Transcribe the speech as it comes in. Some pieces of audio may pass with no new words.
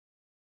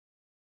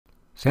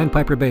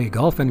Sandpiper Bay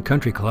Golf and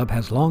Country Club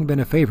has long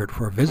been a favorite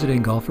for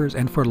visiting golfers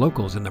and for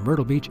locals in the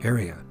Myrtle Beach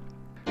area.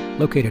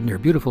 Located near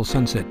beautiful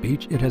Sunset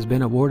Beach, it has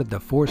been awarded the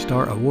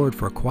 4-star award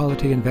for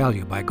quality and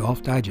value by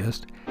Golf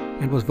Digest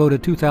and was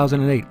voted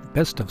 2008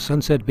 Best of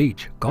Sunset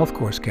Beach Golf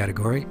Course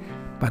category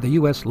by the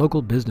U.S.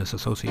 Local Business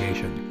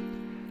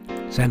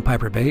Association.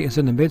 Sandpiper Bay is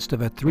in the midst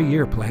of a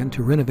 3-year plan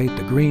to renovate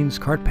the greens,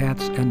 cart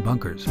paths, and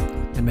bunkers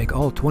and make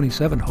all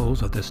 27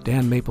 holes of this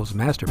Dan Maples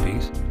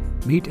masterpiece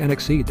meet and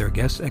exceed their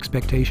guests'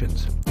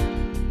 expectations.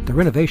 The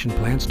renovation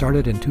plan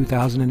started in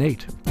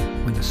 2008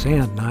 when the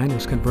Sand 9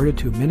 was converted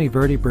to Mini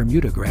Verde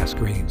Bermuda grass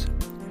greens.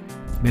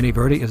 Mini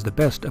Verde is the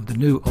best of the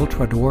new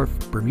Ultra Dwarf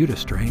Bermuda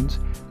strains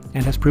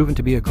and has proven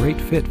to be a great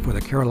fit for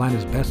the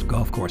Carolina's best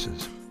golf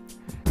courses.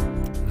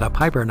 The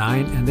Piper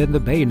 9 and then the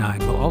Bay 9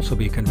 will also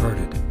be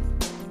converted.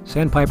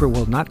 Sandpiper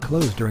will not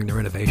close during the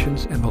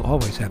renovations and will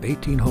always have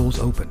 18 holes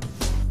open.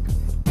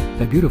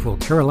 The beautiful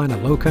Carolina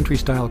Low Country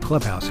style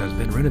clubhouse has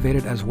been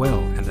renovated as well,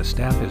 and the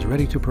staff is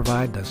ready to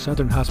provide the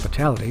southern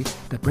hospitality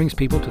that brings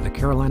people to the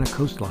Carolina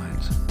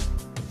coastlines.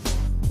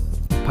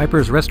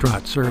 Piper's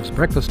Restaurant serves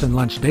breakfast and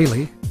lunch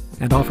daily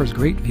and offers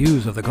great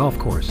views of the golf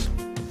course.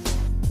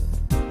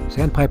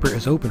 Sandpiper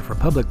is open for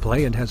public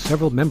play and has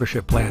several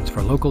membership plans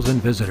for locals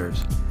and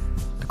visitors.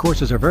 The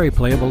courses are very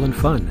playable and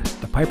fun.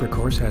 The Piper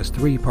course has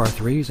 3 par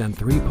 3s and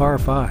 3 par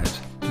 5s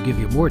to give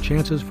you more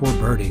chances for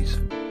birdies.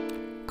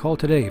 Call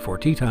today for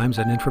tee times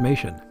and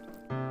information.